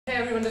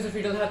everyone, this is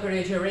Fetal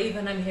Rave,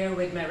 and I'm here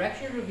with my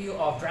reaction review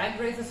of Drag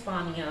Race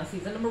España,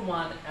 season number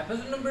 1,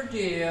 episode number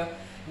 2.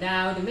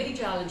 Now, the mini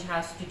challenge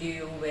has to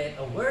do with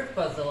a word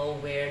puzzle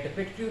where the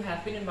pit crew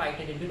have been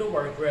invited into the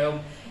workroom,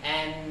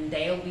 and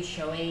they'll be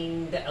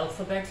showing the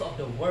alphabets of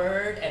the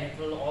word, and it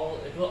will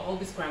all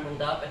be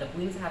scrambled up, and the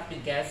queens have to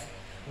guess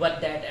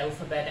what that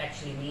alphabet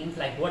actually means,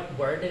 like what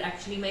word it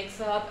actually makes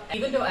up.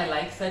 Even though I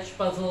like such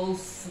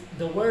puzzles,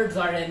 the words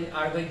are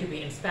going to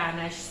be in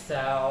Spanish,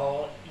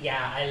 so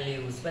yeah, I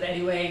lose. But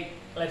anyway,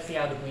 let's see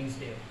how the queens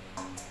do.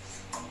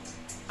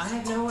 I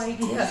have no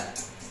idea.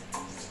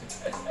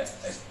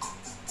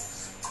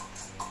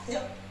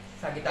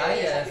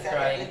 Sagittarius is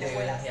trying to,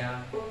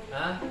 yeah.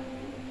 Huh?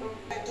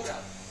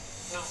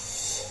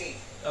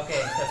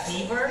 Okay, so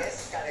fever.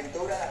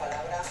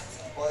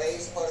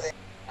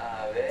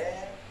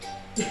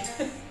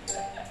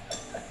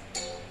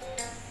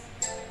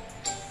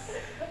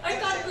 I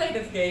can't play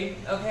this game.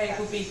 Okay,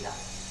 Poopy.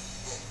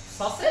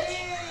 Sausage?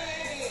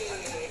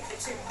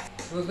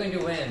 Who's going to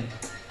win?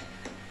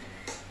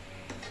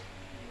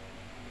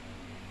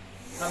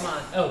 Come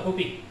on. Oh,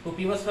 Poopy.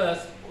 Poopy was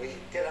first.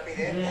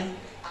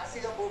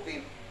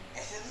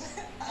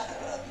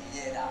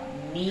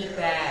 Knee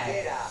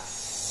pad.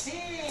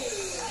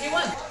 She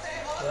won.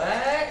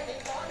 What?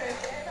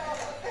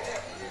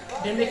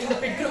 They're making the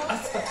pit group.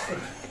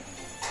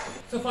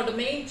 So for the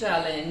main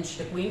challenge,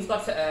 the queens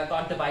got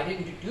divided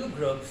into 2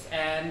 groups,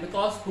 and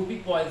because Poopy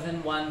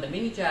Poison won the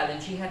mini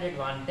challenge, she had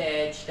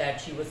advantage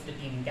that she was the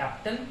team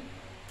captain.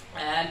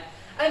 And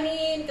I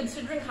mean,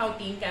 considering how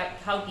team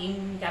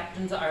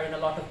captains are in a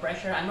lot of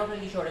pressure, I'm not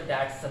really sure if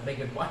that's a big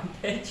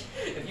advantage,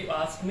 if you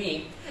ask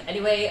me.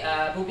 Anyway,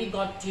 Poopy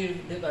got to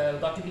be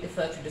the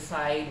first to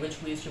decide which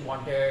queens she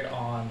wanted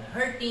on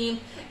her team,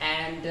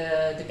 and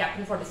the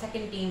captain for the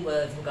second team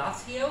was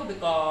Hogasio,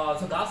 because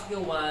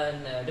Hogasio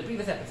won the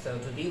previous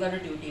episode, so these are the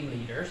 2 team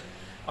leaders,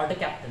 or the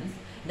captains.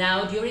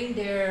 Now, during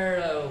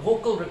their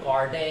vocal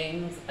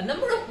recordings, a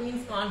number of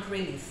queens can't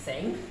really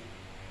sing.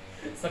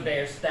 So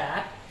there's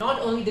that.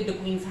 Not only did the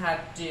queens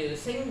have to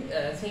sing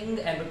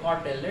and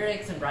record their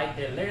lyrics and write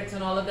their lyrics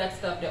and all of that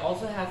stuff, they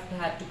also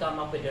had to come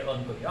up with their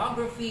own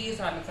choreography.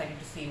 So I'm excited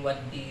to see what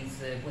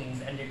these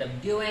queens ended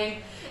up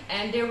doing.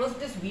 And there was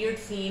this weird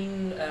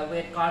scene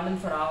with Carmen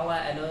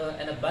Farala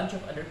and a bunch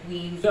of other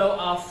queens go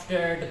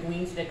after the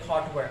queens they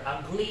thought were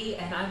ugly,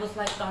 and I was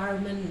like,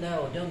 Carmen,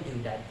 no, don't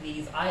do that,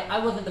 please. I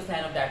wasn't a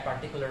fan of that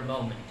particular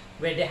moment,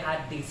 where they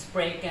had these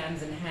spray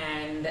cans in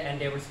hand and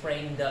they were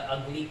spraying the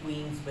ugly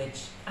queens,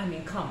 which, I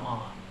mean, come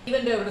on.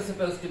 Even though it was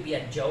supposed to be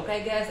a joke, I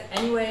guess.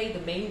 Anyway,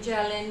 the main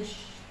challenge,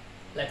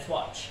 let's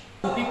watch.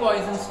 Poopy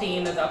Poison's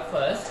team is up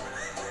first.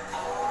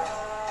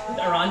 With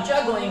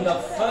Arancha going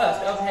up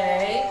first,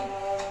 okay.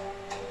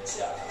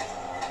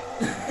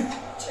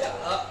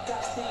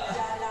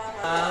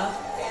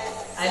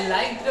 I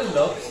like the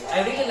looks.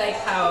 I really like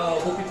how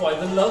Poopy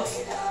Poison looks.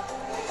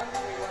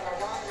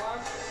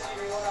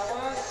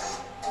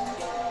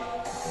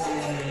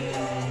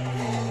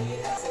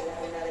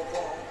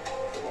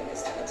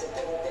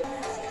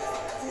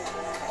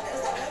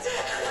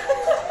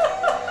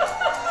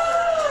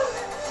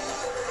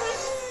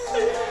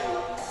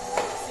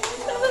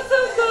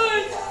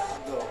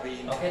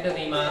 Okay,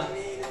 Divas.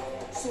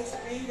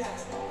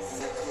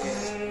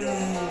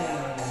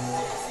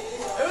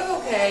 It was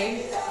okay.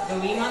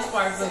 Divas'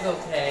 part was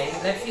okay.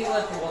 Let's see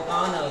what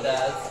Volcano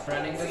does.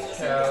 Running this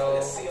show.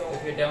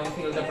 If you don't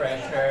feel the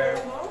pressure,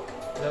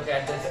 look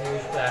at this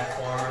huge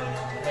platform.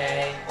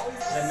 Okay?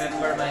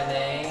 Remember my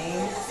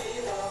name.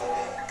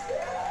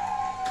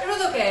 It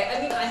was okay. I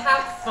mean, I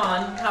had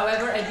fun.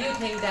 However, I do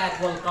think that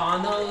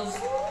Volcano's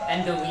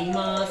and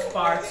Divas'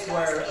 parts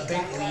were a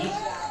bit weak,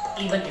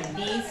 even in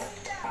these.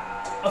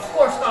 Of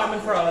course, Carmen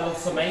Farala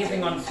looks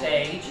amazing on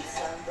stage.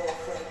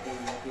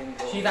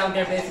 She's out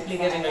there basically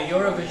giving a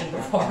Eurovision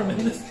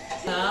performance.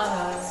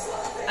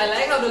 I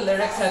like how the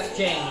lyrics have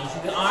changed.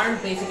 We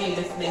aren't basically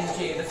listening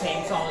to the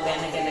same song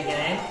again and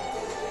again,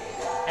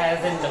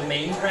 as in the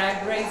main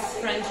Drag Race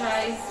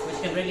franchise, which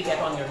can really get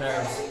on your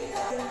nerves.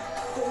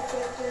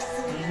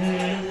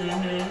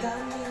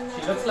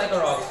 She looks like a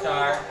rock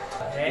star.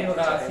 Hey,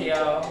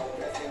 Hogasio.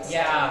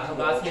 Yeah,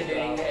 Hogasio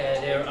doing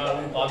their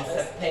own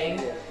concept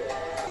thing.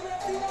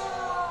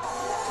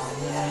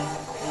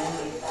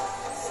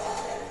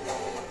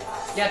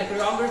 Yeah, the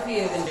choreography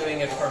isn't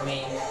doing it for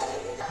me.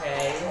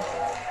 Okay.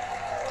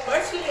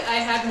 Personally, I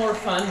had more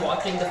fun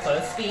watching the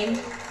first team.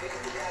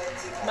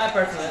 My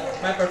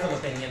personal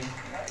opinion.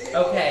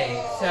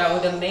 Okay, so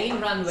the main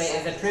runway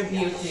is a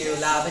tribute to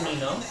La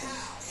Veneno.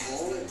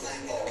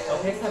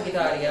 Okay,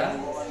 Sagittaria.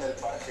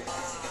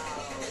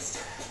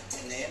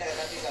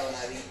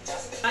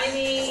 I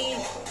mean,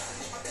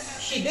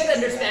 she did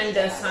understand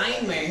the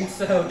assignment,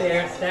 so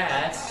there's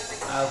that.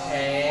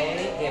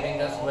 Okay,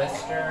 giving us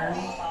Western.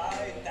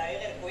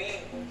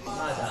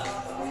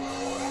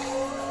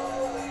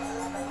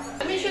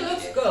 I mean, she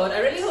looks good. I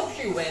really hope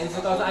she wins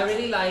because I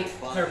really like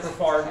her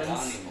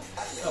performance.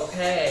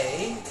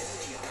 Okay.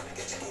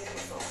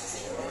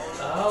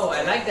 Oh,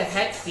 I like the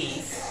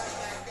headpiece.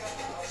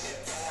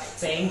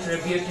 paying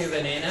tribute to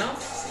Veneno.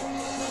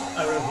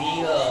 A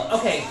reveal.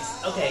 Okay.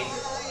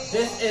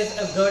 This is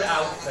a good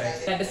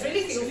outfit. Yeah, this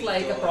really feels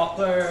like a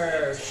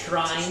proper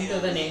shrine to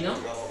Veneno.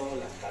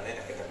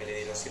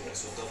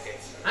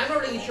 I'm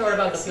not really sure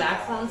about the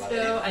platforms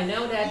though. I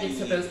know that it's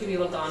supposed to be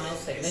Volcano's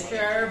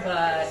signature,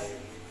 but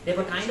they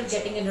were kind of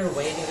getting in her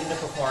way during the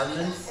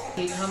performance.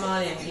 Hey, come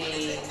on,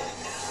 MG.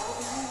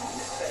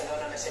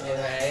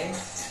 Okay.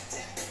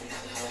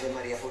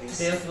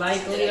 There's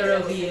likely a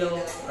reveal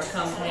or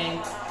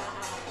something.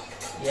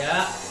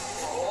 Yeah.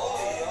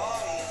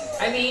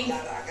 I mean,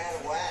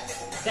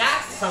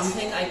 that's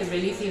something I could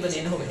really see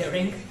Veneno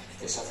wearing.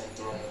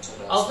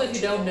 Also, if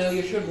you don't know,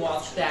 you should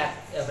watch that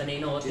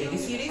Veneno TV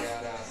series.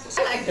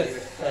 I like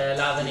this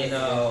La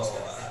Veneno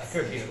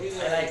tribute.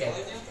 I like it.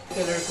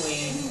 Killer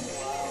Queen.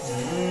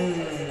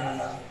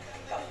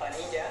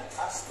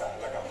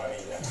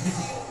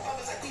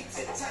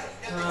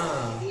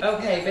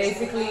 Okay,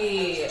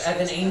 basically, as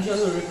an angel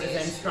who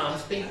represents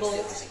trans people,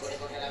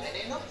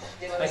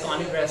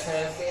 iconic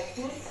dresses.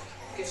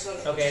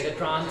 Okay, the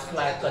trans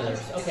flag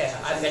colors. Okay,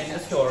 I'm getting the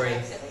story.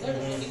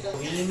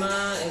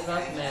 Rima is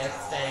up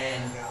next,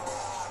 and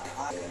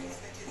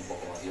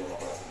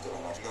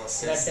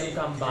let them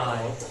come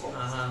by.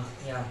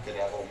 Yeah.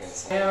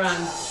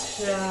 And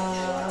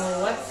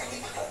what's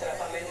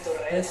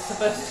this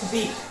supposed to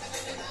be?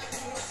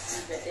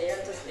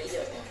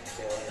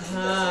 I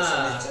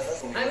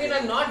mean,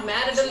 I'm not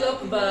mad at the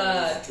look,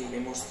 but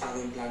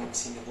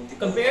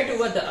compared to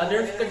what the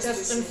other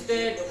contestants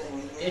did,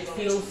 it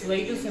feels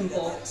way too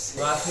simple.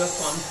 Gasio's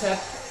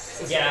concept.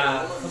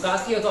 Yeah,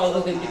 Gasio is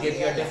always going to give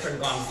you a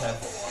different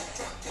concept.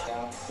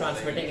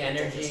 Transmitting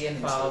energy and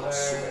power.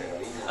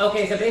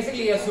 Okay, so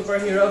basically a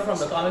superhero from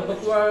the comic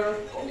book world.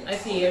 I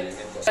see it.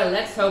 Well,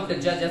 let's hope the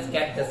judges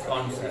get this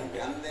concept.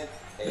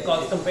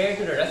 Because compared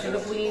to the rest of the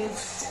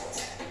queens,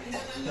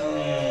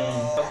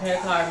 okay,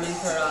 Carmen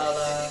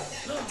Farala.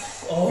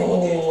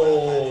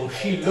 Oh,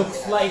 she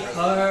looks like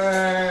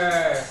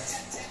her.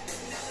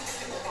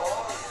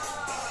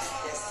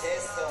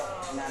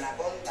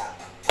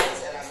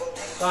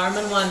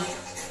 Carmen won.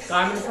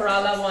 Carmen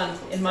Farala won,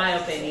 in my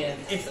opinion.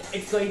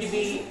 It's going to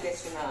be,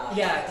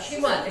 yeah, she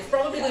won. It's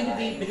probably going to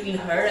be between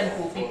her and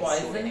Poopy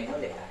Poison.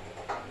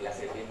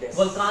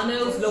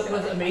 Volcano's look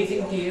was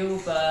amazing too,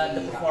 but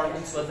the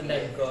performance wasn't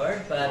that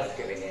good. But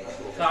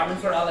Carmen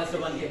Farala is the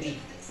one to beat.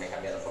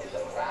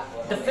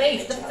 The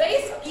face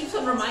keeps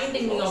on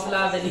reminding me of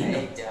La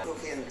Veneno.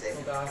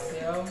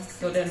 Gasio.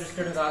 So they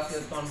understood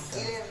Gasio's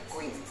concept.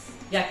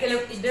 Yeah,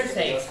 killer, they're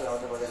safe.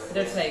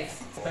 They're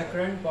safe. My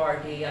current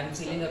party, I'm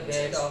feeling a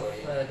bit of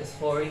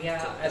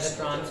dysphoria as a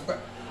trans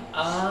person.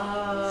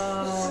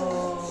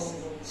 Oh.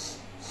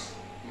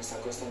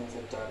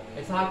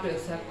 It's hard to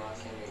accept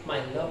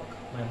my look,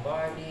 my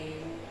body.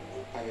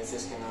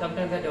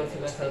 Sometimes I don't see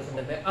myself in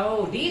the mirror.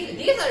 Oh,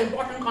 these are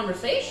important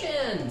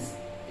conversations.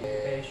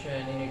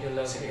 Patient, you need to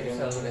look at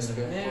yourself in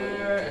the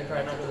mirror and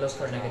try not to look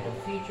for negative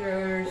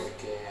features.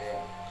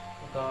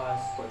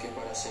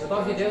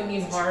 Because you don't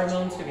need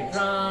hormones to be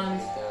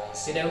trans.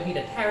 You don't need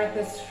a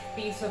therapist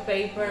piece of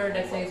paper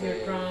that says you're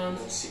trans.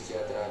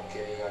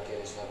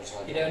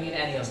 You don't need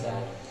any of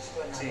that.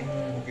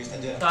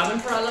 Carmen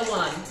Farala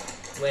won,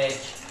 which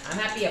I'm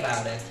happy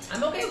about it.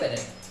 I'm okay with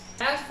it.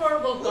 As for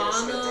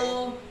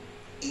Volcano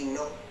and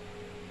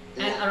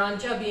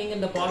Arantxa being in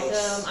the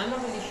bottom, I'm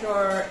not really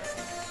sure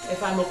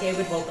if I'm okay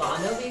with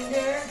Volcano being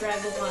there. Drag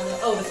Volcano.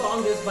 Oh, the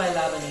song is by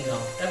La Veneno.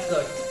 That's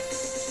good.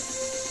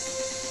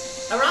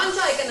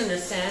 Arantxa I can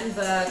understand,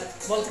 but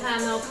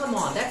Volcano, come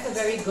on, that's a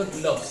very good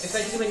look,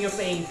 especially when you're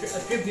paying a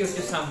tribute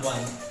to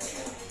someone.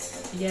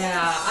 Yeah,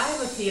 I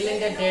have a feeling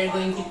that they're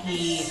going to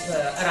keep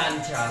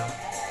Arantxa,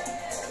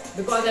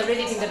 because I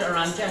really think that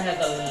Arantxa has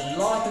a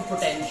lot of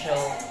potential,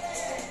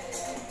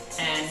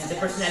 and the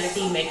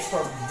personality makes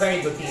for very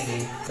good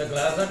TV. The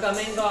gloves are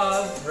coming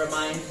off,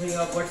 reminds me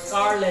of what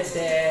Scarlett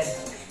did.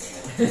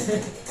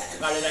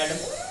 Scarlett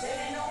Adams.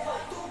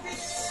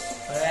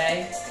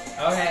 Okay.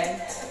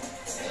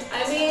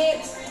 I mean,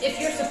 if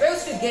you're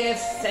supposed to give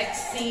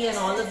sexy and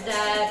all of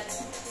that,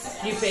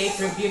 you pay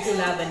tribute to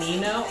La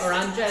Veneno.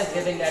 Arantxa is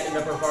giving that in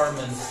the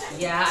performance.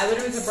 Yeah, I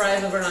wouldn't be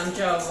surprised if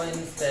Arantxa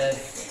wins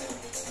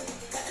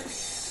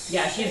this.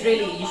 Yeah, she's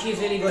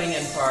really going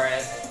in for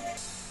it.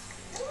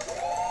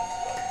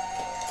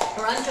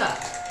 Arantxa,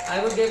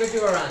 I would give it to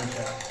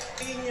Arantxa.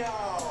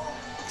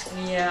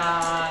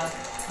 Yeah,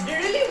 they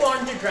really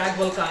want to drag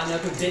Volcano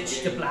to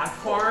ditch the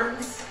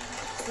platforms,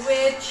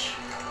 which,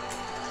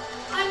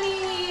 I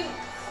mean,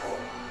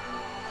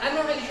 I'm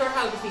not really sure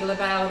how to feel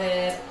about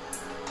it.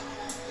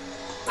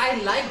 I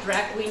like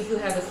drag queens who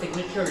have a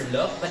signature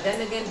look, but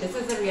then again, this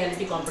is a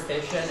reality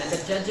competition and the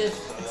judges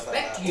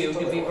expect you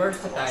to be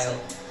versatile.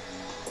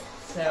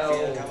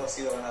 So,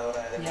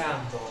 yeah.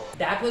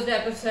 That was the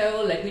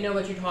episode. Let me know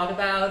what you thought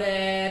about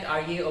it.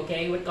 Are you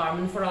okay with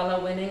Carmen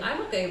Farala winning?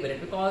 I'm okay with it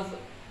because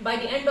by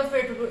the end of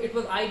it, it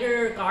was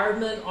either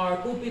Carmen or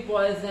Poopy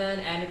Poison,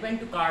 and it went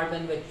to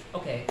Carmen, which,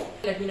 okay.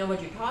 Let me know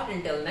what you thought.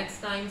 Until next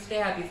time, stay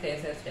happy, stay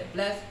safe, stay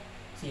blessed.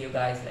 See you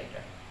guys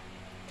later.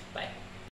 Bye.